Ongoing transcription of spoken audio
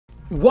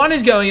What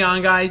is going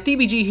on, guys?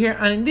 DBG here,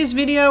 and in this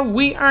video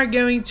we are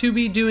going to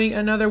be doing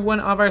another one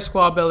of our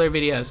squad builder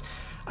videos.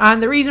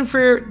 And the reason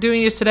for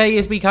doing this today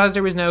is because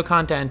there was no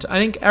content. I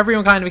think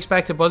everyone kind of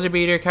expected buzzer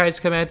beater cards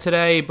to come out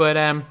today, but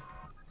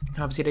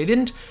obviously they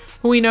didn't.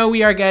 But we know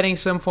we are getting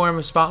some form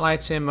of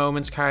Spotlight Sim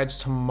Moments cards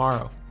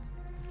tomorrow.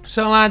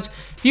 So lads,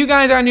 if you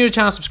guys are new to the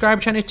channel,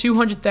 subscribe. Trying to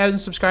 200,000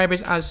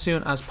 subscribers as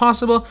soon as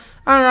possible.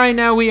 And right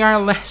now we are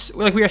we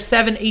are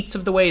 7/8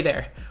 of the way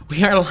there.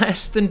 We are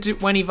less than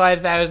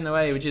 25,000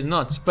 away, which is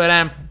nuts.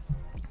 But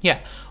yeah.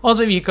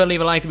 Also, if you could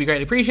leave a like, to be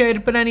greatly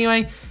appreciated. But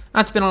anyway,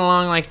 that's been a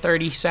long like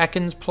 30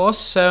 seconds plus.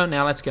 So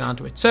now let's get on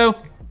to it. So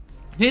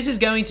this is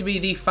going to be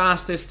the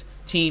fastest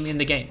team in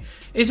the game.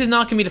 This is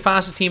not going to be the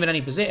fastest team at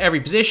every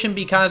position,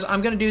 because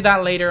I'm going to do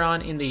that later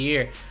on in the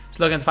year.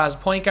 So looking at the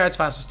fastest point guards,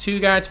 fastest two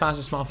guards,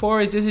 fastest small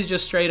forwards. This is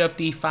just straight up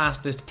the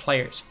fastest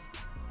players.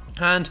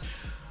 And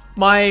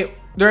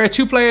there are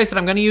two players that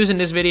I'm going to use in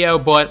this video,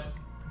 but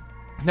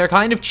they're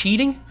kind of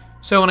cheating.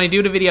 So when I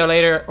do the video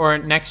later, or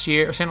next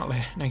year, or say not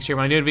next year,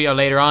 when I do the video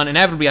later on,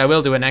 inevitably I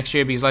will do it next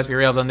year, because let's be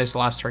real, I've done this the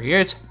last 3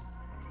 years.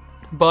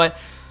 But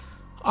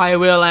I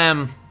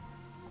will,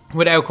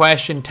 without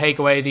question, take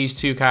away these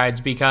two cards,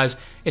 because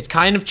it's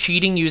kind of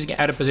cheating using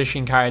out of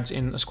position cards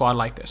in a squad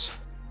like this.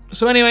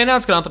 So anyway, now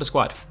let's get on to the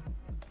squad.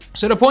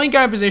 So the point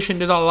guard position,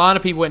 there's a lot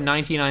of people with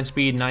 99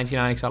 speed and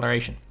 99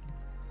 acceleration.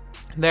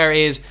 There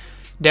is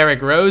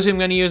Derrick Rose, who I'm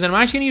going to use, and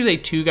I'm actually going to use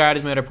a two guard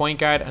as my other point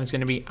guard, and it's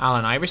going to be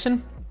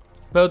Iverson.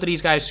 Both of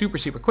these guys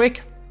super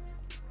quick.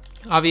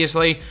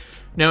 Obviously,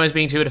 known as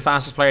being two of the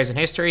fastest players in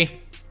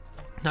history.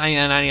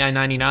 99, 99,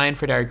 99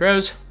 for Derrick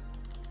Rose.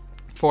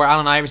 For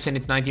Iverson,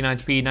 it's 99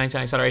 speed,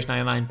 99 acceleration,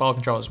 99 ball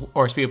control,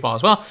 or speed with ball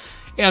as well.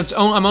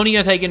 I'm only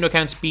going to take into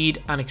account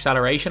speed and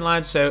acceleration,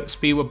 lads, so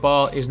speed with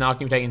ball is not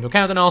going to be taken into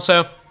account. And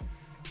also,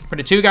 for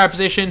the two guard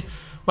position,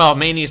 well,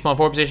 mainly a small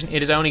forward position,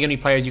 it is only going to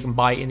be players you can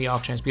buy in the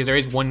auction house, because there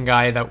is one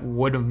guy that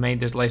would have made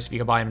this list if you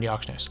could buy him in the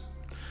auction house.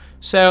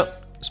 So,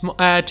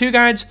 two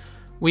guards,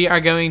 we are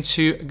going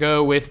to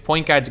go with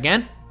point guards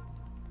again.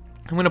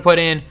 I'm going to put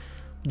in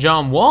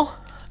John Wall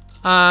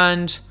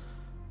and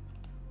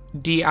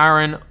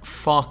De'Aaron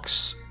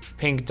Fox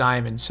Pink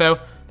Diamond. So,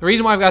 the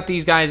reason why I've got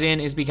these guys in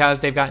is because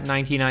they've got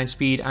 99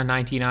 speed and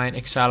 99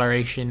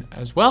 acceleration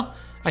as well.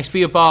 Like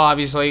speed with ball,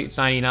 obviously, it's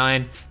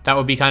 99. That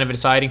would be kind of a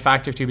deciding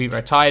factor if two people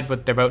are tied,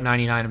 but they're both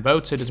 99 in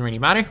both, so it doesn't really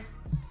matter.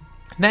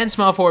 Then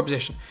small forward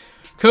position.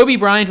 Kobe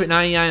Bryant with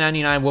 99,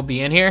 99 will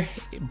be in here,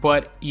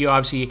 but you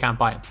can't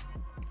buy him.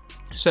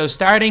 So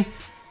starting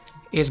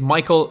is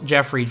Michael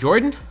Jeffrey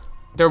Jordan.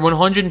 They're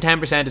 110%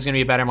 is going to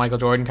be a better Michael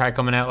Jordan card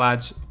coming out,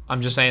 lads.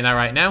 I'm just saying that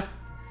right now.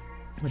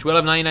 Which will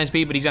have 99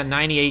 speed, but he's got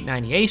 98,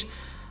 98.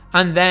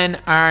 And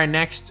then our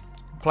next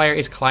player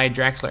is Clyde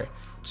Drexler.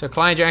 So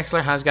Clyde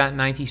Drexler has got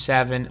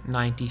 97,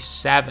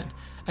 97.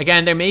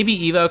 Again, there may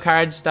be Evo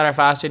cards that are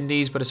faster than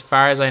these, but as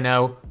far as I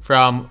know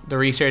from the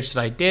research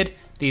that I did,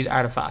 these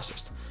are the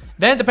fastest.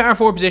 Then at the power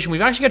forward position, we've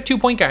actually got 2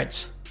 point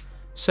guards.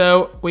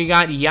 So we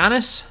got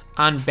Giannis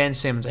and Ben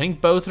Simmons. I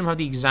think both of them have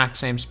the exact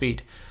same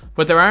speed.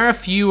 But there are a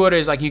few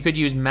others, like you could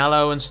use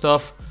Melo and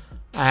stuff.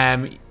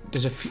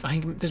 There's a few, I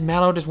think there's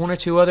Melo, there's 1 or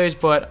 2 others,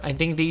 but I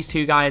think these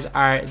two guys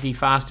are the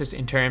fastest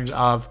in terms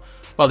of,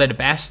 well, they're the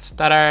best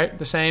that are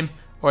the same,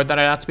 or that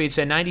are that speed.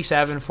 So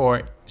 97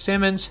 for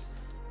Simmons,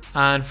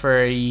 and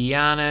for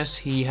Giannis,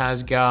 he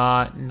has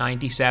got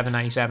 97,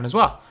 97 as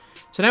well.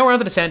 So now we're on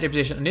to the center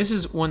position, and this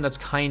is one that's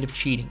kind of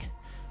cheating.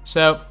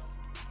 So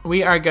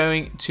we are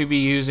going to be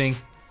using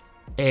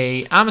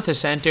a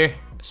amethyst center,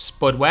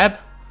 Spudd Webb,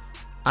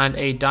 and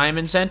a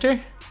diamond center.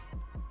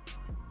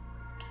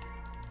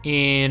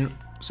 In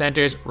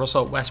centers,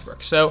 Russell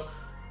Westbrook. So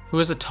who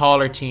is a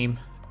taller team?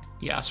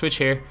 Yeah, switch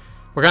here.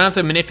 We're gonna have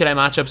to manipulate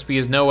matchups,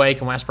 because no way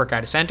can Westbrook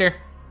guard a center.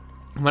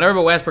 Whenever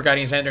but Westbrook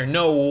guarding a center,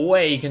 no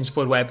way can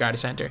Spudd Webb guard a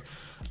center.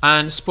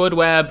 And Spudd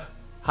Webb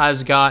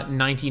has got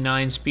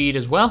 99 speed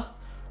as well.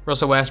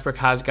 Russell Westbrook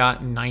has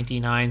got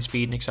 99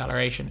 speed and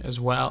acceleration as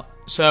well.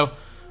 So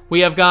we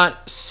have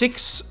got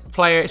 6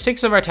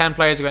 of our 10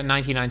 players have got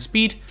 99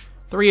 speed.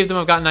 3 of them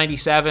have got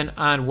 97,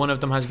 and 1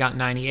 of them has got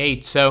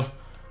 98. So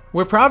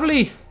we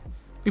probably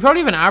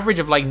have an average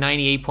of like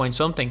 98 point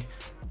something.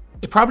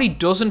 It probably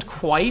doesn't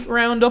quite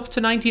round up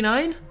to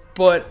 99,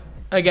 but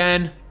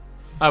again,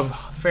 of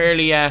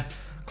fairly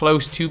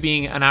close to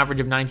being an average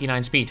of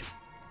 99 speed.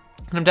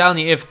 And I'm telling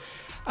you, if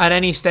at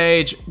any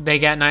stage they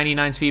get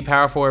 99 speed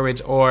power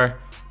forwards, or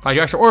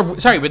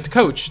sorry, with the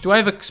coach, do I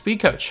have a speed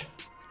coach?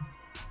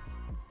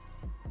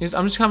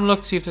 I'm just having a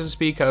look to see if there's a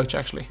speed coach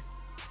actually.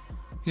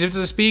 Because if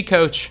there's a speed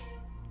coach,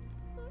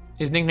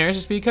 is Nick Nurse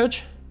a speed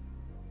coach?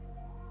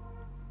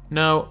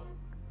 No.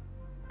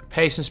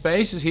 Pace and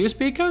space, is he a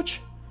speed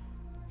coach?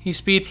 He's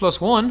speed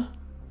 +1.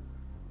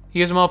 He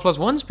gives them all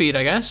 +1 speed,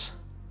 I guess.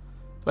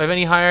 Do I have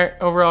any higher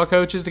overall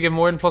coaches to give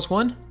more than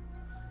 +1?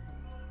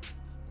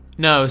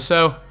 No,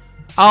 so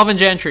Alvin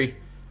Gentry.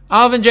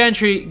 Alvin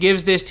Gentry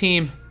gives this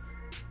team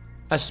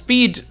a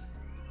speed,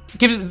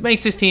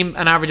 makes this team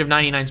an average of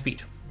 99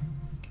 speed.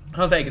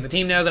 I'll take it. The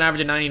team now has an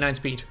average of 99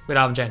 speed with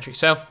Alvin Gentry.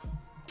 So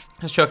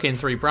Let's chuck in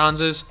 3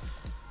 bronzes.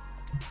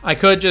 I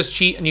could just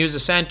cheat and use the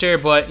center,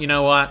 but you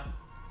know what?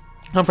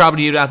 I'll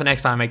probably do that the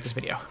next time I make this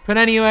video. But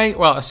anyway,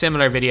 well, a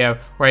similar video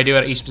where I do it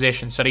at each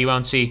position so that you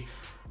won't see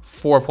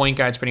 4 point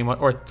guards pretty much,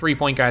 or 3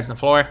 point guards on the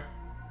floor.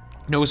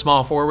 No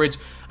small forwards.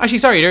 Actually,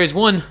 sorry, there is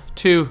 1,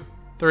 2,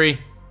 3,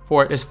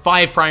 4. There's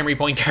 5 primary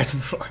point guards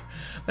on the floor.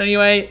 But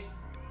anyway,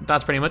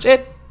 that's pretty much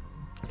it.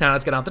 Now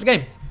let's get on to the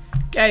game.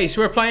 Okay,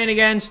 so we're playing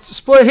against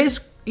Spud.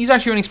 He's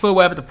actually running Spud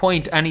Webb at the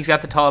point, and he's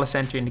got the tallest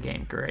center in the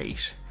game.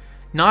 Great.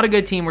 Not a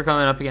good team we're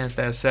coming up against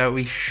though, so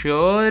we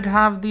should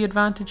have the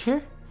advantage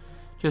here.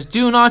 Just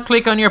do not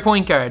click on your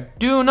point guard.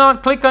 Do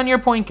not click on your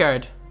point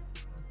guard.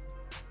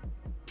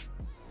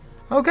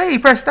 Okay,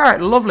 press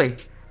start. Lovely.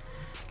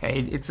 Okay,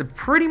 it's a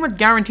pretty much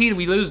guaranteed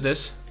we lose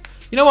this.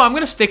 You know what? I'm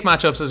going to stick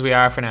matchups as we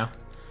are for now.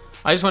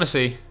 I just want to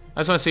see. I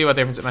just want to see what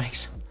difference it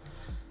makes.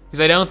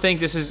 Because I don't think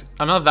this is...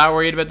 I'm not that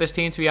worried about this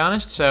team, to be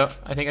honest. So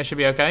I think I should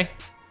be okay.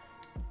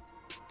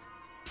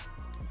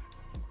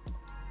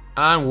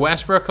 And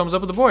Westbrook comes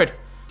up with the board.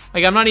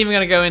 Like, I'm not even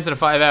going to go into the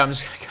 5 out. I'm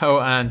just going to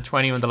go and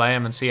 21 delay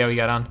him and see how we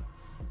get on.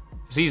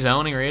 Is he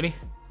zoning, really?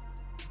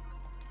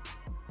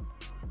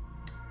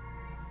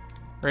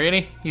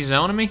 Really? He's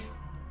zoning me?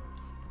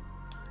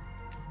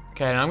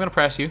 Okay, now I'm going to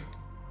press you.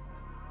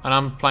 And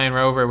I'm playing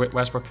Rover with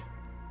Westbrook.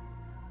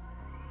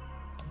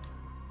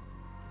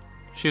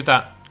 Shoot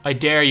that. I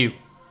dare you.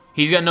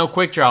 He's got no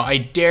quick draw. I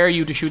dare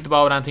you to shoot the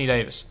ball with Anthony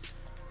Davis.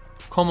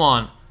 Come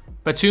on.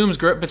 Batum's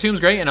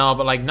great and all,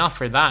 but like not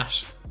for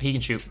that. He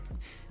can shoot.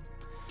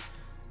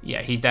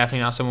 Yeah, he's definitely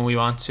not someone we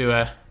want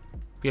to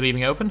be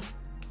leaving open.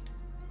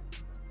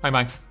 Bang,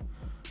 bang.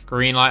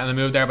 Green light on the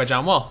move there by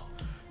John Wall.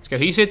 Let's go.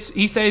 He stays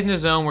in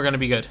his zone. We're going to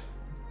be good.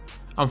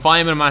 I'm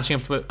fine with him matching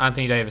up to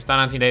Anthony Davis. That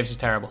Anthony Davis is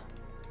terrible.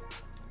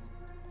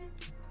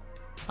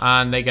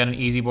 And they get an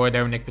easy board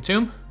there with Nick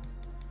Batum.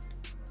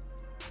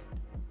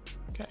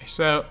 Okay,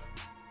 so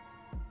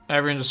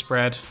everyone just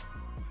spread.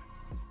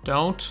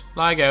 Don't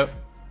lag out.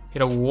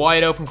 Hit a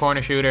wide open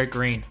corner shooter.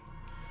 Green.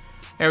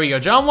 There we go.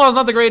 John Wall's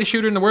not the greatest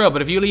shooter in the world,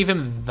 but if you leave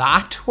him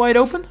that wide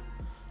open,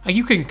 like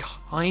you can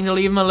kind of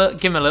leave him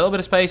give him a little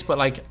bit of space, but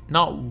like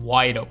not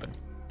wide open.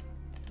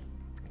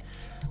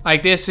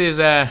 Like this is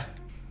NBA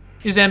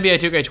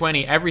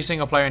 2K20. Every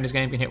single player in this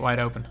game can hit wide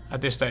open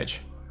at this stage.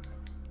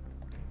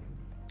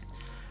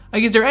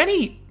 Like, is there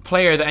any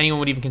player that anyone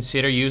would even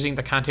consider using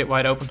that can't hit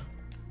wide open?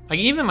 Like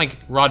even like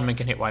Rodman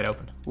can hit wide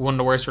open. One of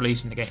the worst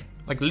releases in the game.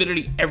 Like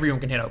literally everyone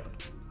can hit open.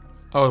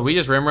 Oh, we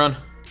just rim run.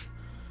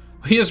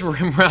 We just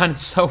rim ran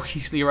so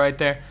easily right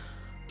there.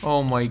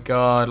 Oh my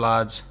god,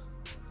 lads.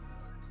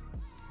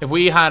 If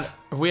we had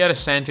a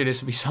center,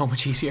 this would be so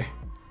much easier.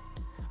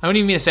 I don't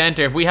even mean a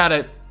center. If we had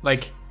a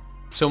like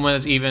someone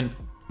that's even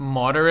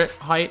moderate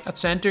height at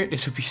center,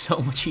 this would be so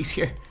much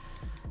easier.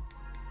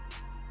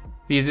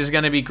 Because this is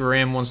going to be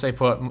grim once they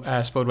put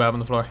Spud Webb on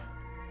the floor.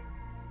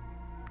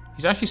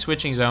 He's actually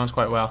switching zones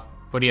quite well,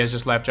 but he has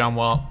just left John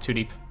Wall too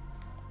deep.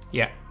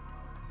 Yeah.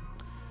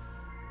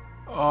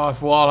 Oh,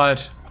 if Wall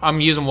had...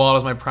 I'm using Wall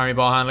as my primary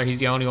ball handler. He's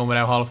the only one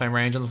without Hall of Fame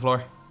range on the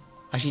floor.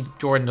 Actually,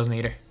 Jordan doesn't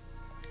either.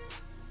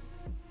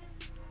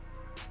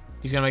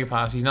 He's going to make a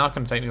pass. He's not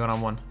going to take me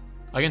one-on-one.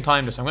 I can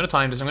time this. I'm going to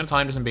time this. I'm going to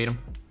time this and beat him.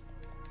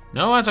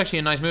 No, that's actually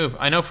a nice move.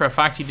 I know for a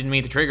fact he didn't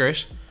mean to trigger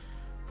it,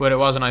 but it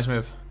was a nice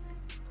move.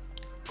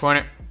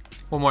 Corner.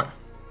 One more.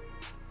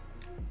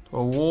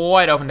 A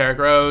wide open Derrick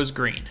Rose.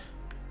 Green.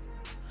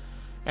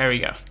 There we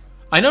go.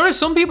 I know there's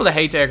some people that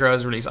hate Derrick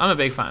Rose's release. I'm a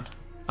big fan.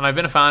 And I've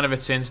been a fan of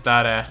it since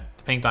that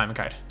the pink diamond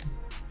card.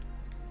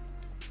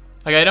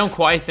 Like, I don't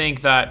quite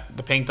think that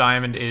the pink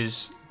diamond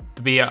is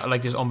to be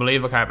like this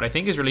unbelievable card, but I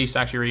think his release is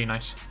actually really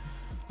nice.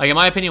 Like, in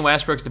my opinion,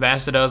 Westbrook's the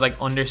best of those like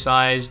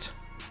undersized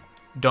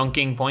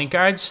dunking point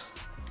guards.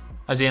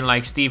 As in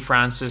like Steve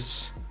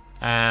Francis,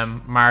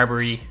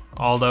 Marbury,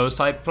 all those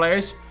type of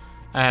players.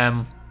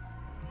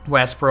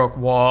 Westbrook,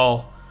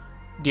 Wall,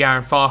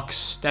 De'Aaron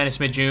Fox, Dennis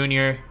Smith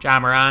Jr., Ja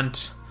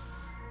Morant.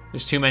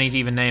 There's too many to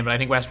even name, but I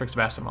think Westbrook's the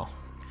best of them all.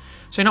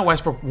 So not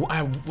Westbrook,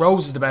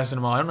 Rose is the best of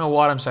them all. I don't know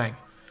what I'm saying.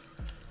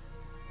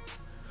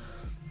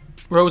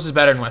 Rose is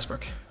better than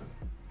Westbrook.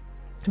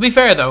 To be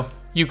fair though,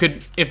 you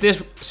could, if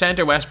this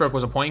center Westbrook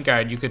was a point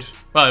guard, you could,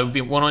 well, it would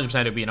be 100%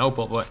 it would be an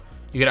opal, but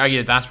you could argue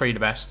that that's probably the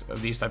best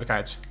of these type of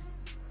cards.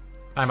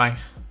 Bye bye.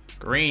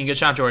 Green, good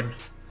shot, Jordan.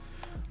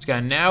 Let's go.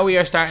 Now we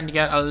are starting to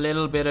get a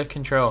little bit of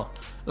control.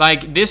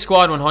 Like, this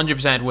squad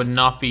 100% would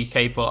not be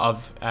capable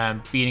of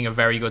beating a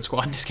very good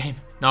squad in this game.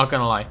 Not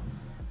gonna lie.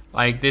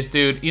 Like, this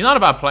dude, he's not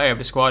a bad player, but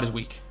the squad is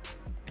weak.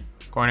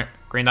 Corner,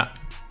 green that.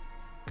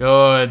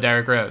 Good,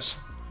 Derrick Rose.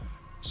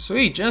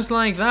 Sweet, just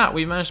like that,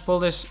 we managed to pull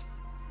this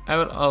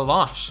out a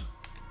lot.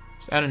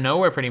 Just out of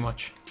nowhere, pretty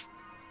much.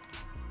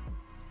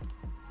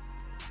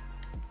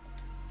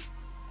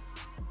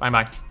 Bye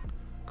bye.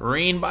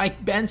 Green by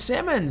Ben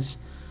Simmons.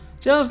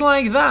 Just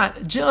like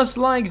that. Just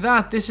like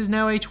that. This is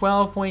now a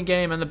 12-point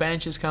game and the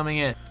bench is coming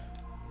in.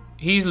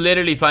 He's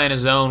literally playing a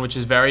zone, which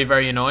is very,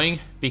 very annoying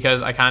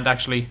because I can't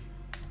actually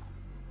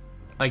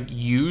like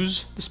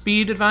use the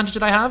speed advantage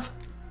that I have.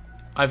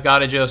 I've got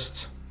to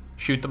just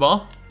shoot the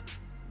ball.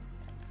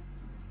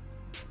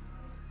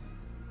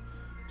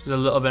 which is a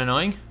little bit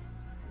annoying.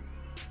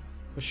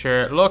 But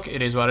sure, look,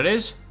 it is what it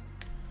is.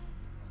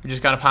 We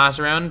just gotta pass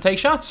around and take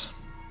shots.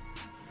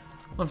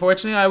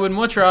 Unfortunately, I would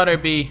much rather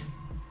be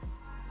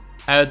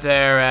out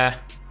there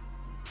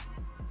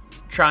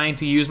trying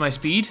to use my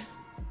speed.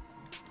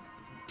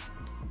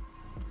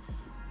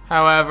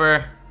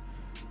 However,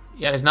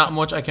 yeah, there's not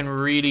much I can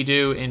really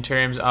do in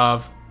terms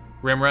of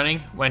rim running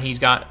when he's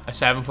got a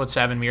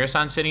 7'7" mirror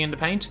sand sitting in the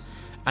paint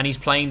and he's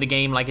playing the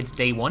game like it's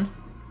day one.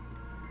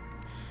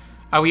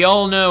 We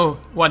all know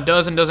what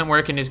does and doesn't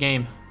work in this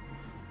game,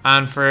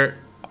 and for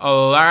a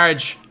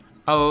large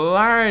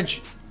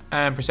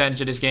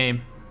percentage of this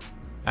game,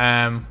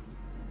 the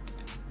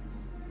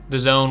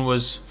zone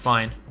was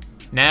fine.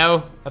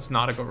 Now that's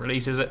not a good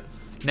release, is it?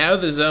 Now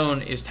the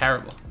zone is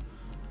terrible.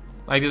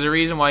 Like, there's a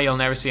reason why you'll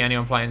never see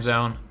anyone playing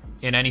zone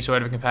in any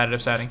sort of a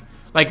competitive setting.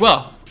 Like,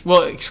 well,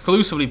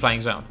 exclusively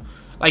playing zone.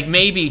 Like,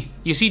 maybe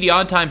you see the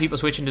odd time people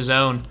switching to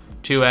zone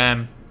to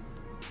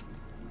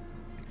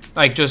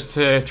like, just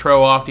to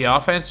throw off the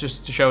offense,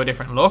 just to show a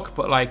different look.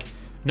 But like,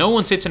 no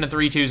one sits in a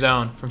 3-2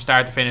 zone from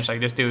start to finish like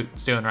this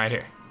dude's doing right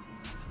here.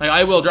 Like,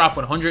 I will drop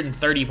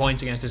 130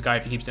 points against this guy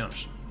if he keeps doing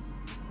it.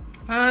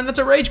 And that's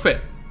a rage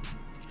quit.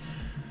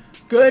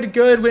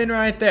 Good win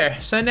right there.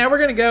 So now we're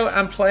going to go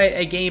and play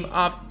a game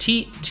of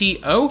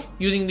TTO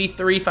using the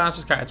 3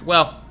 fastest cards.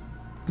 Well,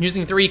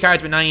 using 3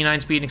 cards with 99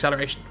 speed and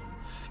acceleration.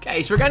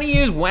 Okay, so we're going to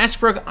use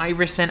Westbrook,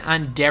 Iverson,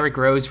 and Derrick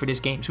Rose for this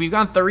game. So we've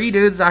got 3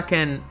 dudes that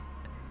can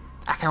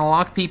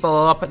lock people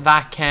up,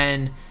 that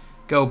can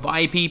go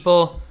by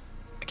people,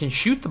 that can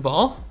shoot the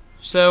ball.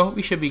 So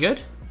we should be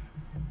good.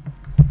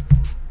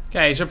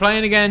 Okay, so we're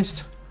playing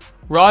against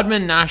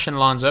Rodman, Nash, and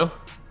Lonzo.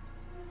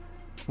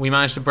 We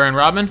managed to burn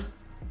Rodman.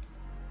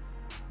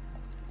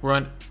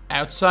 Run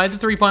outside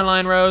the 3-point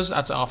line, Rose.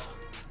 That's off.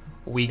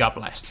 We got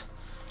blessed.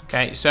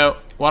 Okay, so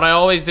what I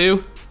always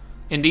do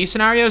in these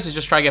scenarios is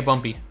just try to get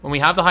bumpy. When we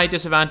have the height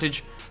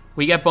disadvantage,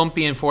 we get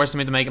bumpy and force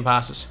them into making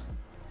passes.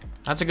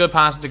 That's a good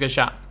pass. It's a good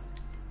shot.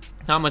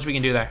 Not much we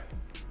can do there.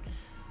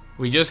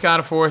 We just got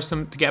to force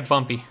them to get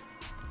bumpy.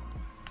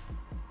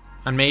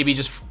 And maybe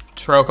just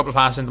throw a couple of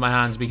passes into my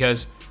hands,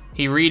 because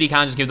he really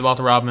can't just give the ball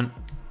to Rodman.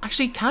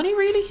 Actually, can he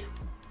really?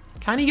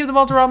 Can he give the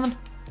ball to Rodman?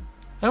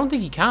 I don't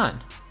think he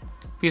can.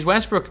 Because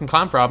Westbrook can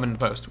clamp Rodman in the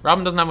post.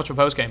 Rodman doesn't have much of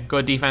a post game.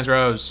 Good defense,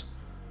 Rose.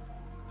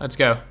 Let's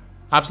go.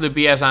 Absolute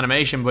BS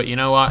animation, but you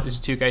know what? This is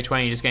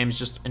 2K20. This game is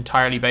just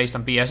entirely based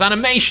on BS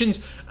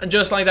animations. And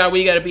just like that,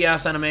 we get a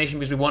BS animation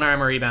because we won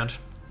our rebound.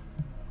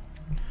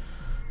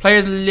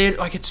 Players,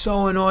 like, it's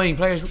so annoying.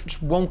 Players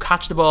just won't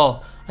catch the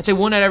ball. I'd say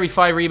 1 out of every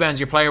 5 rebounds,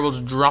 your player will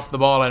just drop the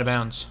ball out of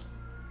bounds.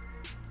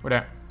 We're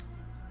there.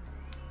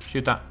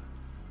 Shoot that.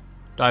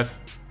 Dive.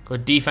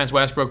 Good defense,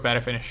 Westbrook. Better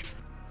finish.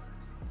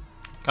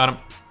 Got him.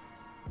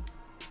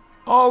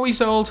 Oh, we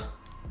sold.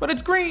 But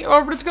it's green.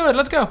 Oh, but it's good.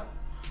 Let's go.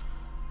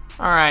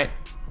 Alright.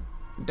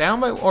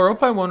 Down by, or up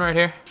by 1 right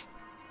here.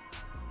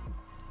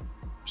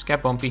 Just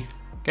get bumpy.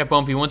 Get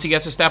bumpy. Once he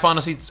gets a step on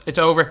us, it's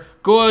over.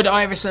 Good,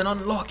 Iverson.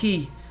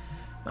 Unlucky.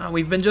 Man,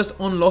 we've been just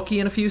unlucky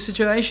in a few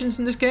situations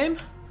in this game.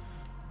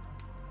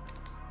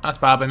 That's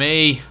bad by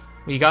me.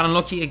 We got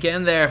unlucky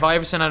again there. If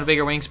Iverson had a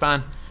bigger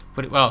wingspan.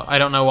 But, well, I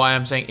don't know why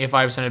I'm saying if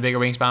Iverson had a bigger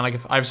wingspan. Like,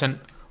 if Iverson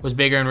was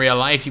bigger in real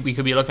life, we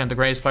could be looking at the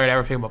greatest player to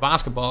ever pick up a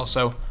basketball.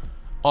 So,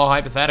 all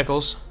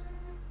hypotheticals.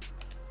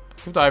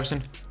 Give to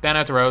Iverson. Then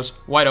out to Rose.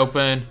 Wide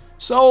open.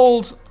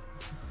 Sold!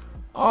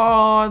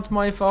 Oh, it's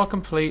my fault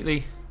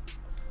completely.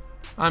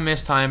 I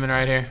missed timing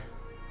right here.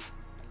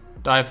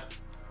 Dive.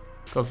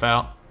 Good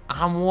foul.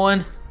 And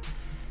 1.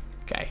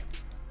 Okay.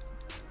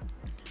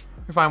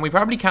 We're fine. We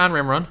probably can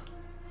rim run.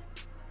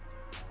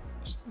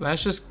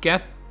 Let's just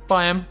get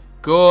by him.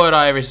 Good,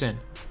 Iverson.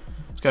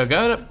 Let's go.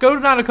 Go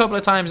down a couple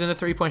of times and the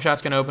 3-point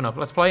shot's going to open up.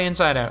 Let's play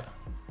inside out.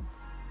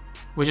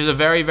 Which is a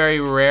very, very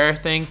rare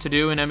thing to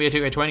do in NBA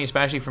 2K20,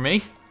 especially for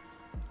me.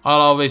 I'll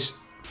always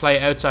play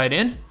outside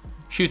in,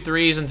 shoot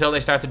 3s until they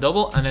start to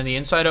double, and then the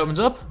inside opens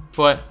up.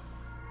 But,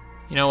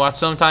 you know what,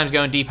 sometimes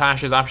going deep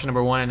hash is option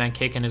number 1, and then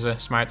kicking is a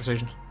smart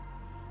decision.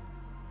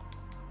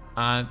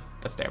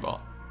 That's their ball.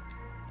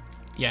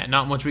 Yeah,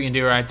 not much we can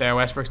do right there.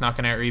 Westbrook's not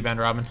going to out-rebound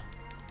Rodman.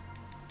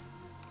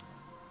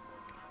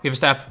 We have a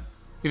step.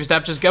 We have a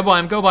step. Just go by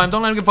him. Go by him.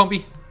 Don't let him get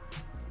bumpy.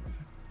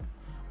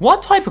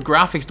 What type of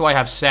graphics do I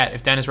have set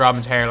if Dennis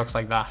Rodman's hair looks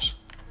like that?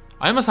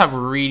 I must have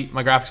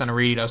my graphics on a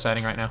really low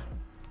setting right now.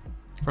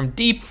 From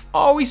deep.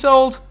 Oh, we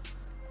sold.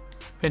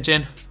 Pinch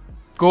in.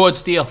 Good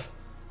steal.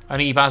 I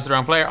think he passed the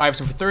wrong player.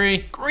 Iverson for 3.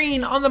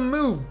 Green on the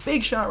move.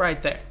 Big shot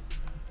right there.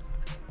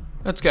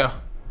 Let's go.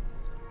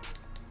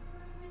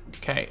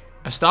 Okay.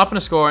 A stop and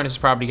a score, and this is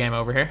probably game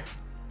over here.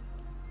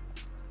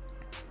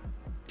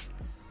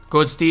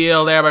 Good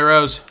steal there by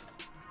Rose.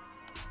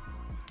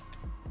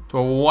 To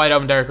a wide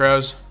open Derrick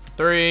Rose.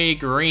 3,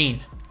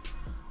 green.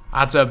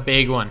 That's a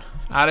big one.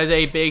 That is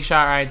a big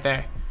shot right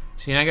there.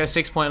 So you now get a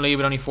 6-point lead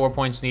with only 4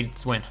 points needed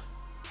to win.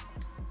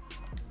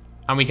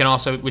 And we can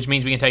also, which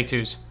means we can take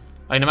 2s.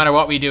 Like, no matter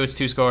what we do, it's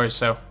 2 scores,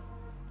 so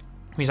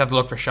we just have to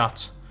look for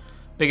shots.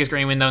 Biggest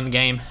green window in the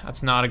game.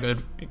 That's not a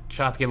good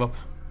shot to give up.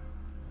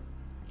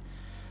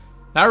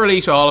 That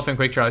release with all of him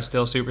quick draw is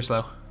still super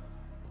slow.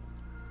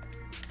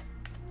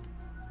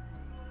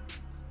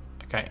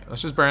 Okay,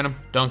 let's just burn him.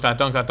 Dunk that,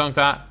 dunk that, dunk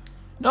that.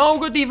 No,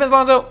 good defense,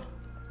 Lonzo.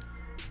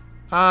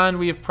 And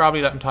we've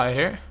probably let him tie it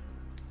here.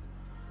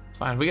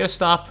 Fine, if we get a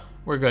stop,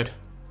 we're good.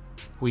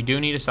 We do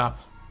need a stop.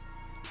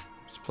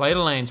 Just play the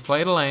lanes,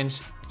 play the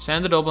lanes.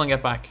 Send the double and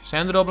get back.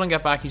 Send the double and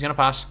get back. He's gonna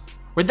pass.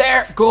 We're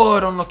there.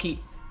 Good,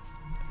 unlucky.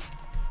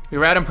 We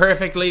read him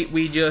perfectly.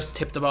 We just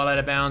tipped the ball out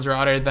of bounds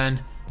rather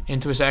than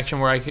into a section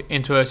where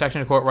into a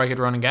section of court where I could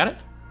run and get it.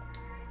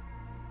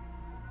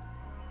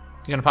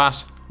 He's gonna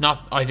pass.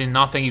 I did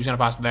not think he was gonna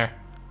pass it there.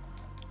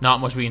 Not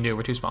much we can do.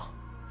 We're too small.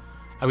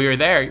 And we were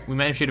there. We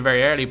made him shoot it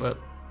very early, but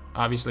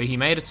obviously he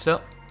made it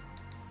still.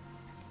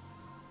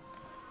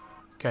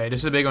 Okay, this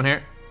is a big one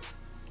here.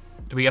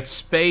 Do we get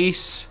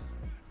space?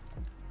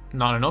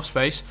 Not enough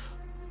space.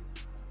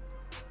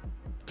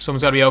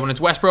 Someone's got to be open.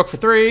 It's Westbrook for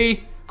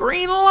 3.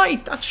 Green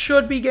light. That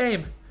should be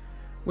game.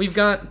 We've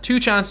got 2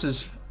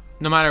 chances,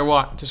 no matter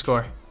what, to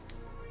score.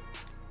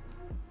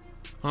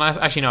 Unless,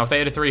 actually, no. If they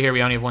hit a 3 here,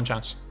 we only have 1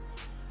 chance.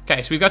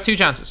 Okay, so we've got 2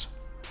 chances.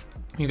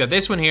 We've got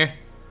this one here.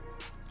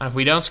 And if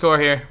we don't score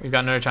here, we've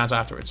got another chance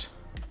afterwards.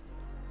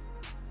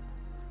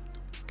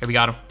 Okay, we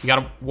got him. We got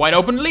him wide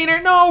open. Leaner,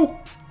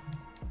 no!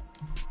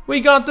 We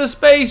got the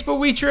space, but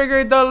we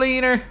triggered the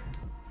leaner.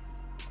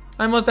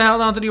 I must have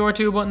held on to the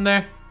R2 button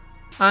there.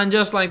 And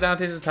just like that,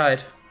 this is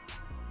tied.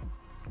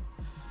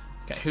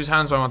 Okay, whose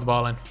hands do I want the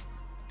ball in?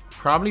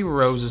 Probably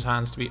Rose's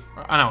hands to be...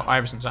 Oh no,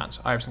 Iverson's hands.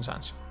 Iverson's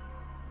hands.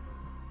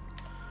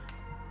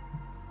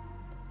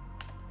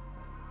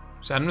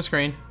 Set him the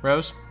screen.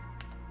 Rose.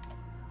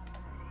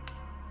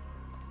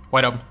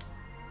 Wide open.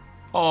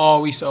 Oh,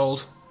 we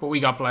sold. But we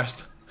got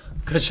blessed.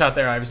 Good shot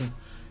there, Iverson.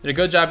 Did a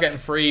good job getting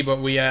free,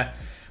 but we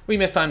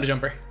mistimed the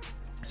jumper.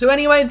 So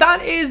anyway,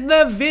 that is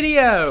the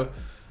video.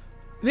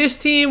 This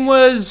team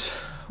was...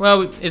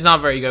 Well, it's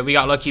not very good. We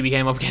got lucky we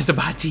came up against a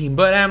bad team.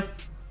 But,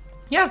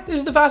 yeah, this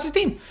is the fastest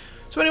team.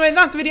 So anyway,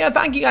 that's the video.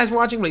 Thank you guys for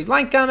watching. Please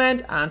like,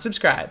 comment, and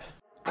subscribe.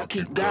 I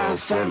keep God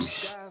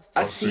first.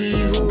 I see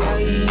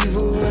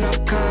evil when I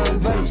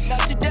converse.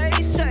 Not today,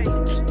 say.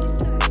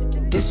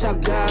 This how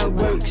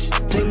God works.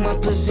 Play my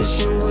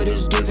position, what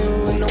is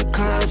given with no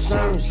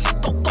concerns.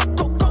 Go, go,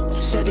 go, go.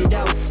 Set it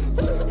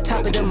off.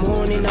 Top of the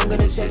morning, I'm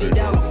gonna set it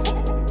off.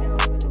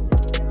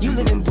 You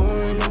living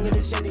boring, I'm gonna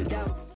set it off.